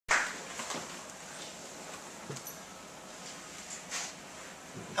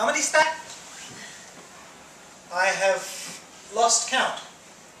How many is that? I have lost count.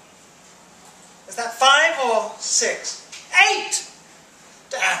 Is that 5 or 6? 8!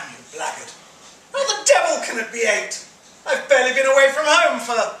 Damn you blackguard. How the devil can it be 8? I've barely been away from home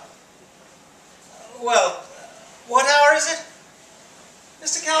for... Well, what hour is it?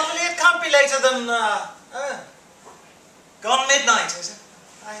 Mr. Calverley, it can't be later than... gone midnight, is it?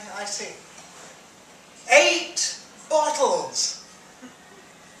 I see. 8 bottles.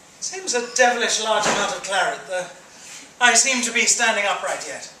 Seems a devilish large amount of claret, though I seem to be standing upright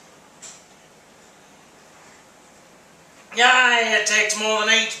yet. Aye, it takes more than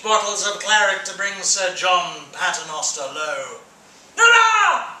 8 bottles of claret to bring Sir John Paternoster low.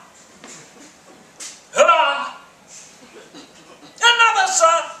 Hurrah! Hurrah! Another,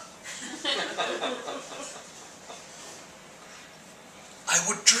 sir! I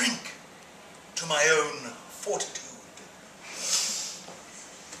would drink to my own fortitude.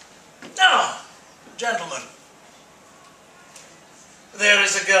 Now, gentlemen, there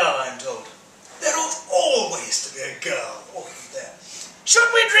is a girl, I'm told. There ought always to be a girl, oughtn't there?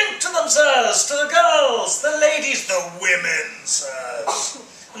 Should we drink to them, sirs, to the girls, the ladies, the women, sirs?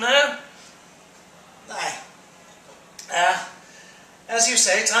 No? Aye. As you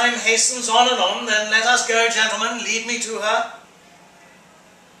say, time hastens on and on, then let us go, gentlemen, lead me to her.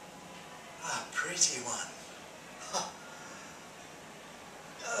 A pretty one.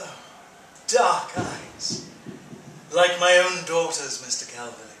 Oh, dark eyes. Like my own daughter's, Mr.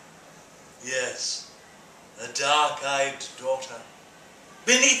 Calverley. Yes, a dark-eyed daughter.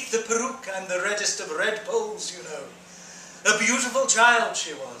 Beneath the peruke I'm the reddest of red poles, you know. A beautiful child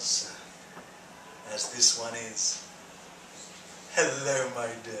she was, as this one is. Hello, my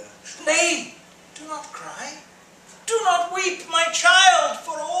dear. Nay, do not cry. Do not weep, my child,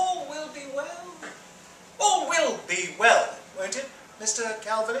 for all will be well. All will be well, won't it, Mr.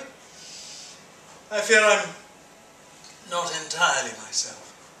 Calverley? I fear I'm not entirely myself.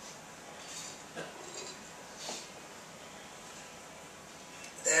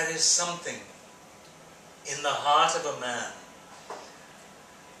 There is something in the heart of a man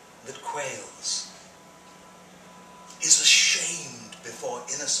that quails, is ashamed before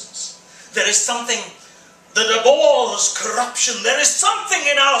innocence. There is something that abhors corruption. There is something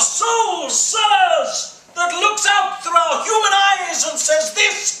in our souls, sirs, that looks out through our human eyes and says,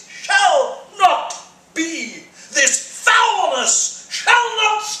 this shall not be. This foulness shall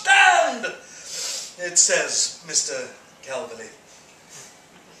not stand. It says, Mr. Calverley,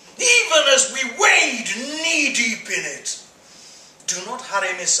 even as we wade knee-deep in it. Do not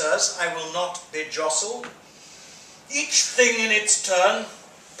hurry me, sirs, I will not be jostled. Each thing in its turn.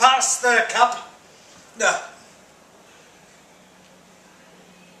 Pass the cup.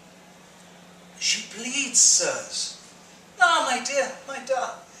 She pleads, sirs. Ah, my dear, my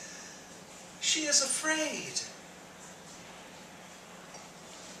darling. She is afraid.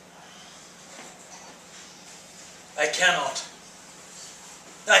 I cannot.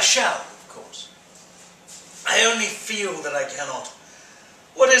 I shall, of course. I only feel that I cannot.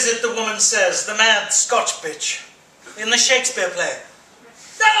 What is it the woman says, the mad Scotch bitch, in the Shakespeare play?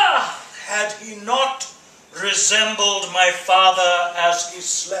 Ah! Had he not resembled my father as he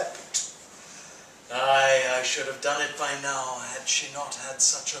slept? Aye, I should have done it by now, had she not had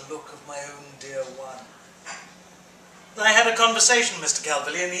such a look of my own dear one. I had a conversation, Mr.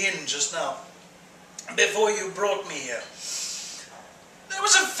 Calverley, in the inn just now, before you brought me here. There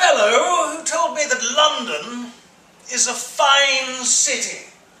was a fellow who told me that London is a fine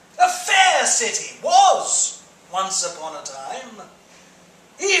city, a fair city, was once upon a time.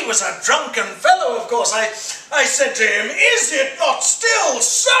 He was a drunken fellow, of course. I said to him, is it not still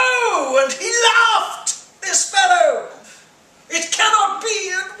so? And he laughed, this fellow. It cannot be,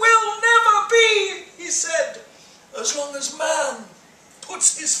 it will never be, he said, as long as man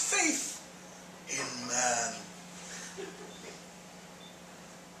puts his faith in man.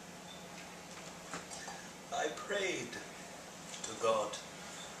 I prayed to God,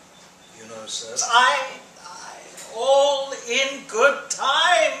 you know, sirs. All in good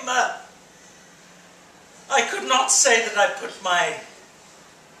time. I could not say that I put my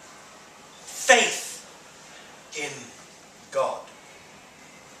faith in God.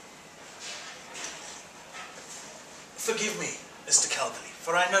 Forgive me, Mr. Calverley,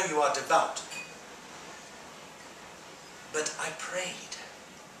 for I know you are devout. But I prayed.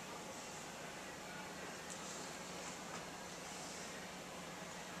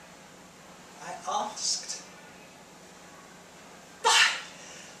 I asked.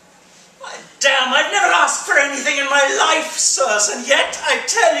 Damn, I've never asked for anything in my life, sirs, and yet I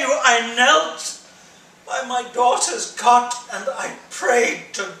tell you I knelt. by my daughter's cot, and I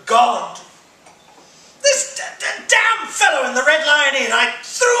prayed to God. This damn fellow in the Red Lion Inn, I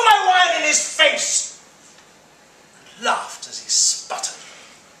threw my wine in his face and laughed as he sputtered.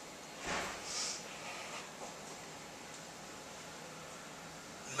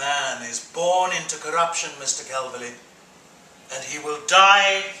 Man is born into corruption, Mr. Calverley, and he will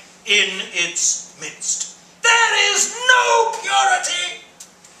die in its midst. There is no purity.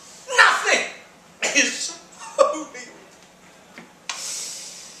 Nothing is holy.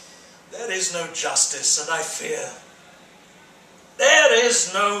 There is no justice, and I fear there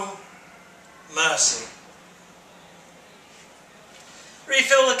is no mercy.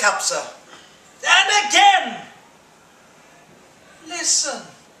 Refill the cup, sir. And again! Listen.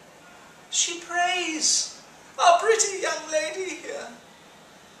 She prays. Our pretty young lady here.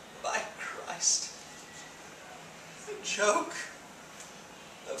 By Christ. A joke.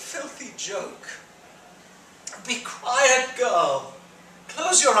 A filthy joke. Be quiet, girl.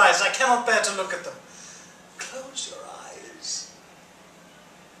 Close your eyes. I cannot bear to look at them. Close your eyes.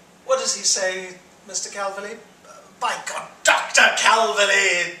 What does he say, Mr. Calverley? By God, Dr.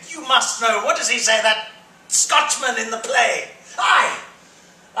 Calverley, you must know. What does he say, that Scotchman in the play?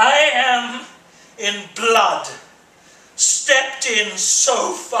 I am in blood, stepped in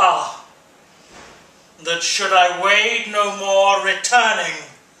so far, that should I wade no more, returning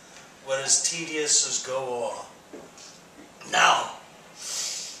were as tedious as go o'er. Now,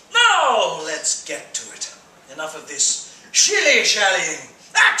 let's get to it. Enough of this shilly-shallying.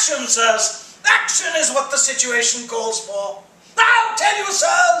 Action, sirs. Action is what the situation calls for. I'll tell you,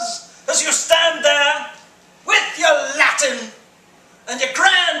 sirs, as you stand there with your Latin and your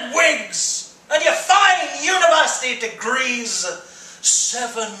grand wigs and your fine university degrees,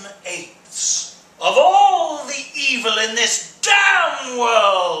 7/8 of all the evil in this damn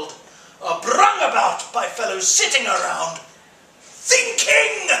world are brung about by fellows sitting around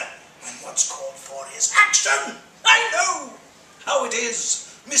thinking when what's called for is action. I know how it is,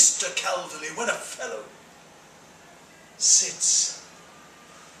 Mr. Calverley, when a fellow sits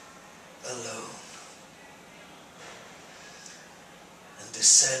alone and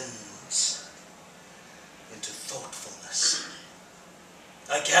descends into thoughtfulness.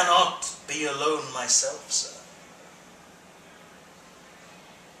 I cannot be alone myself, sir,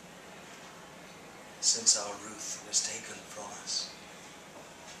 since our Ruth was taken from us,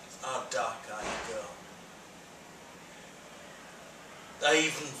 our dark-eyed girl. I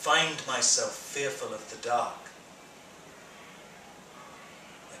even find myself fearful of the dark,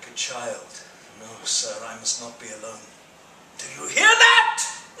 like a child. No, sir, I must not be alone. Do you hear that?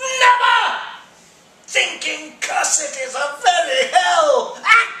 Never! Thinking, cursed is a very hell.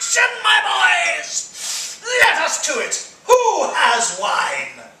 Action, my boys! Let us to it. Who has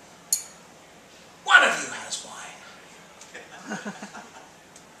wine? One of you has wine.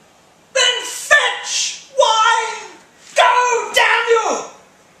 Then fetch wine! Go, damn you!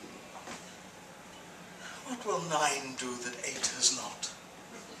 What will 9 do that 8 has not?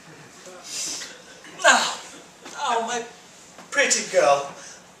 Now, my pretty girl,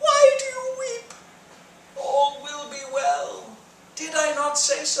 why do you weep? All will be well. Did I not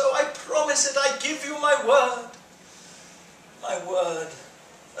say so? I promise it. I give you my word. My word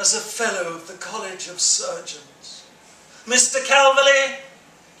as a fellow of the College of Surgeons. Mr. Calverley,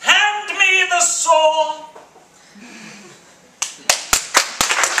 hand me the saw.